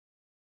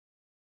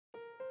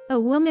A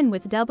woman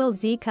with double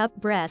Z-cup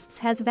breasts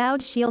has vowed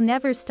she'll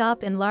never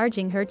stop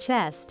enlarging her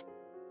chest.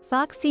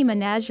 Foxy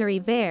Menagerie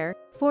Verre,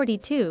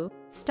 42,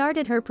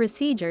 started her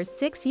procedures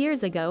 6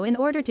 years ago in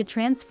order to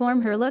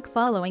transform her look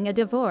following a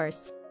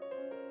divorce.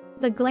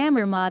 The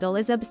glamour model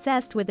is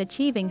obsessed with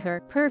achieving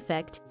her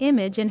perfect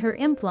image, and her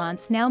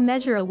implants now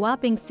measure a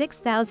whopping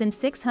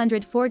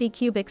 6,640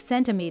 cubic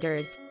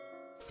centimeters.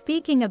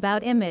 Speaking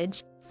about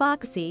image,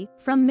 Foxy,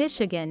 from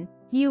Michigan,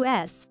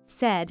 U.S.,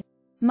 said,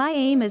 "My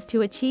aim is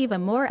to achieve a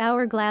more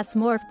hourglass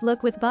morphed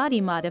look with body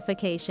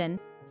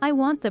modification. I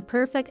want the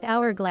perfect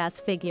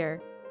hourglass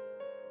figure.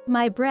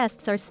 My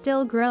breasts are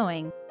still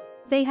growing.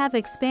 They have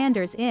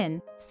expanders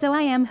in, so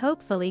I am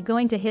hopefully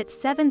going to hit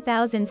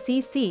 7,000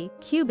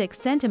 cubic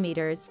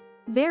centimeters,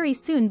 very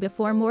soon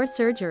before more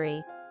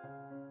surgery."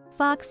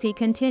 Foxy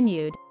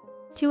continued,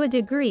 "To a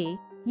degree,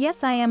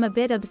 yes, I am a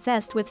bit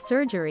obsessed with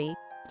surgery,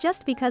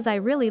 just because I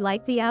really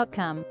like the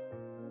outcome.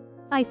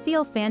 I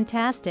feel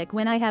fantastic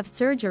when I have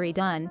surgery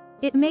done.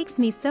 It makes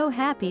me so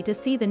happy to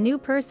see the new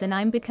person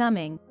I'm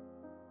becoming."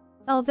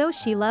 Although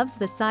she loves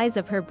the size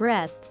of her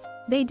breasts,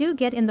 they do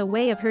get in the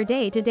way of her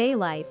day-to-day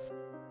life.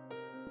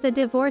 The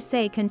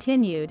divorcee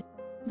continued,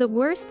 "The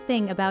worst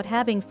thing about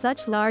having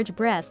such large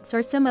breasts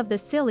are some of the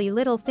silly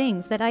little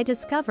things that I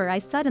discover I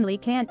suddenly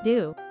can't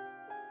do.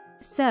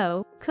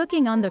 So,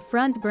 cooking on the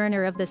front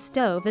burner of the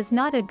stove is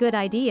not a good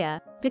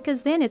idea,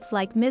 because then it's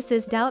like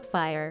Mrs.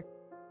 Doubtfire.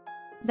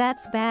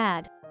 That's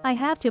bad. I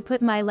have to put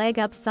my leg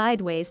up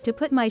sideways to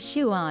put my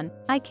shoe on,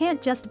 I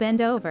can't just bend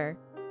over.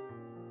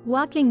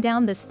 Walking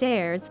down the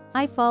stairs,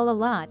 I fall a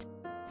lot.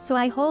 So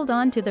I hold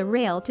on to the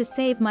rail to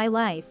save my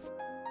life."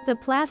 The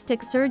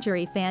plastic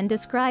surgery fan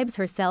describes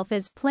herself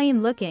as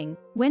plain looking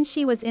when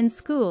she was in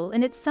school,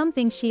 and it's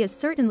something she is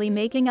certainly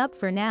making up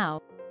for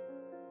now.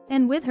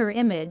 And with her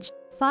image,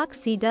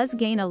 Foxy does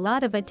gain a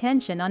lot of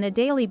attention on a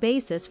daily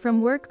basis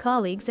from work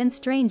colleagues and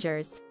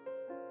strangers.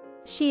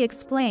 She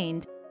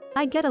explained,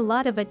 "I get a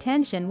lot of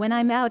attention when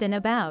I'm out and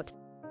about.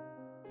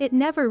 It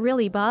never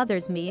really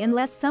bothers me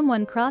unless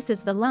someone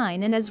crosses the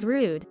line and is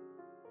rude.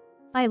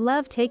 I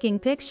love taking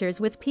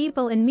pictures with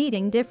people and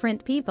meeting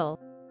different people.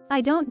 I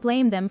don't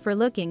blame them for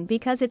looking,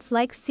 because it's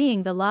like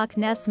seeing the Loch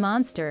Ness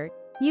Monster.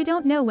 You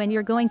don't know when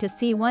you're going to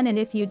see one, and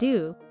if you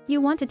do,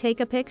 you want to take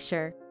a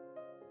picture.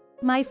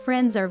 My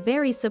friends are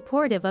very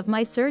supportive of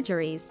my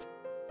surgeries.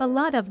 A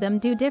lot of them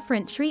do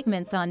different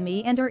treatments on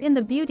me and are in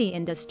the beauty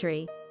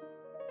industry."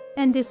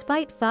 And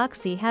despite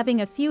Foxy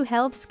having a few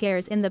health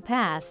scares in the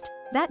past,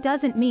 that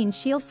doesn't mean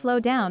she'll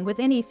slow down with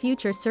any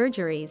future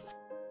surgeries.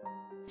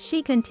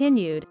 She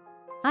continued,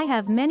 "I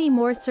have many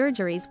more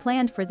surgeries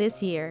planned for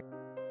this year.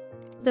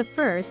 The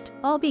first,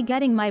 I'll be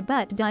getting my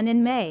butt done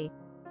in May.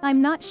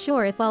 I'm not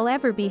sure if I'll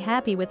ever be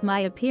happy with my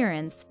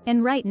appearance,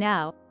 and right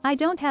now, I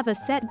don't have a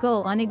set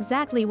goal on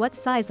exactly what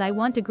size I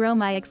want to grow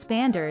my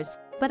expanders,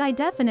 but I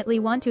definitely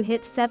want to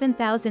hit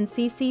 7,000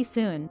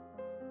 soon."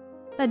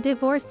 A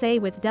divorcee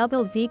with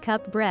double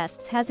Z-cup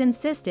breasts has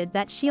insisted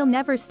that she'll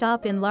never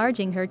stop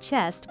enlarging her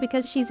chest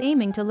because she's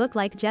aiming to look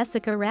like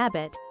Jessica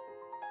Rabbit.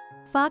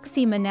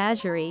 Foxy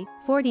Menagerie,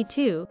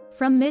 42,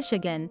 from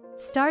Michigan,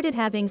 started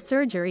having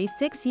surgery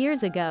 6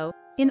 years ago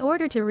in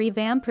order to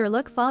revamp her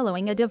look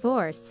following a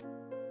divorce.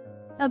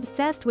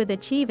 Obsessed with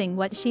achieving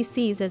what she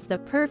sees as the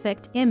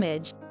perfect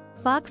image,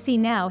 Foxy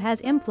now has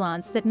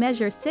implants that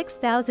measure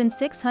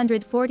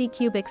 6,640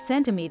 cubic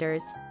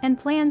centimeters and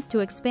plans to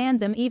expand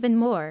them even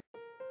more.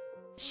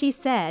 She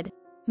said,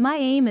 "My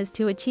aim is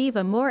to achieve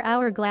a more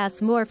hourglass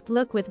morphed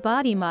look with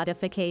body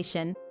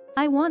modification.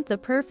 I want the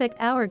perfect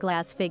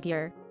hourglass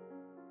figure."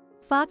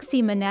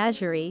 Foxy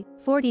Menagerie,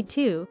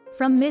 42,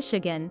 from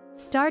Michigan,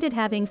 started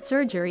having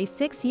surgery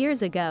 6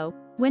 years ago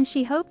when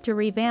she hoped to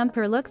revamp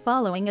her look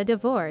following a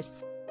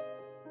divorce.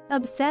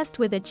 Obsessed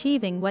with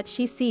achieving what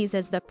she sees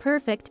as the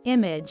perfect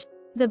image,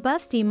 the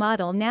busty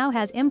model now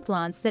has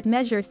implants that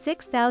measure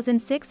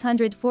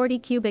 6,640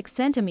 cubic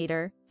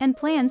centimeter and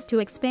plans to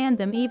expand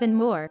them even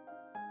more.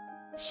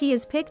 She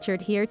is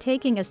pictured here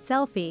taking a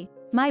selfie.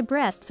 "My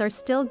breasts are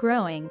still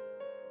growing.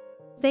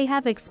 They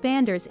have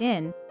expanders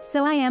in,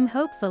 so I am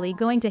hopefully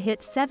going to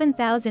hit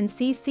 7,000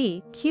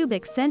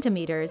 cubic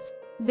centimeters,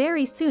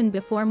 very soon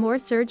before more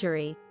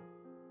surgery.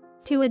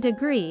 To a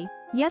degree,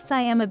 yes,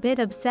 I am a bit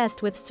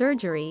obsessed with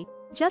surgery,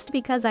 just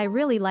because I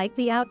really like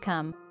the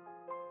outcome.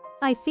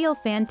 I feel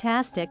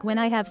fantastic when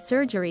I have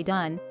surgery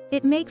done.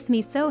 It makes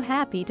me so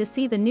happy to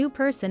see the new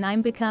person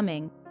I'm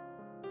becoming."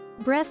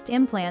 Breast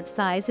implant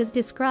size is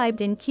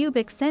described in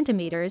cubic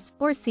centimeters,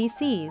 or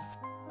cc's.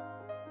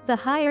 The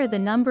higher the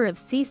number of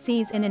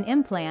cc's in an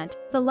implant,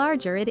 the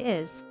larger it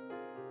is.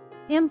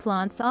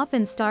 Implants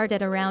often start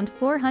at around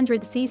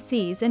 400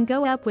 cc's and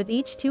go up with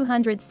each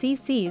 200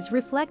 cc's,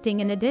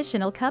 reflecting an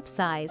additional cup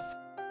size.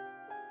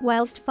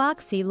 Whilst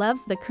Foxy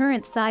loves the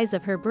current size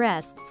of her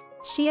breasts,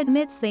 she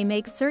admits they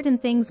make certain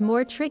things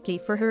more tricky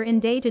for her in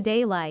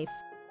day-to-day life.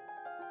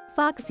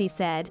 Foxy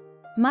said,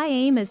 "My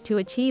aim is to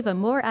achieve a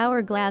more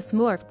hourglass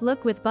morphed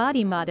look with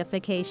body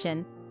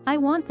modification. I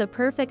want the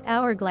perfect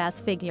hourglass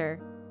figure."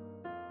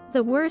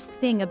 The worst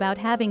thing about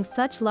having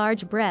such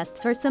large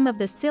breasts are some of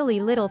the silly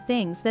little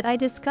things that I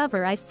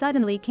discover I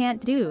suddenly can't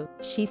do,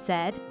 she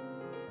said.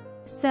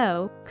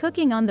 So,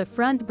 cooking on the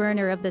front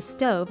burner of the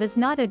stove is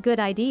not a good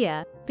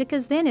idea,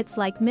 because then it's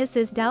like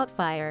Mrs.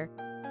 Doubtfire.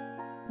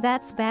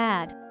 That's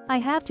bad. I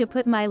have to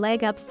put my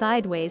leg up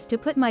sideways to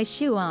put my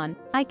shoe on,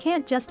 I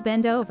can't just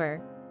bend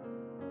over.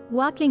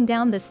 Walking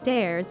down the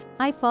stairs,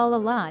 I fall a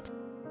lot.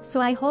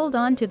 So I hold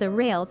on to the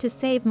rail to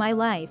save my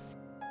life.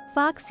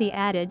 Foxy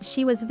added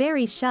she was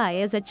very shy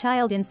as a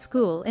child in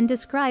school and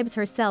describes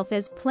herself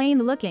as plain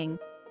looking,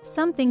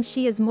 something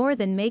she is more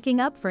than making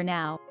up for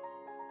now.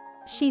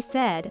 She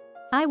said,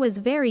 "I was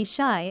very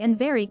shy and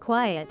very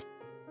quiet.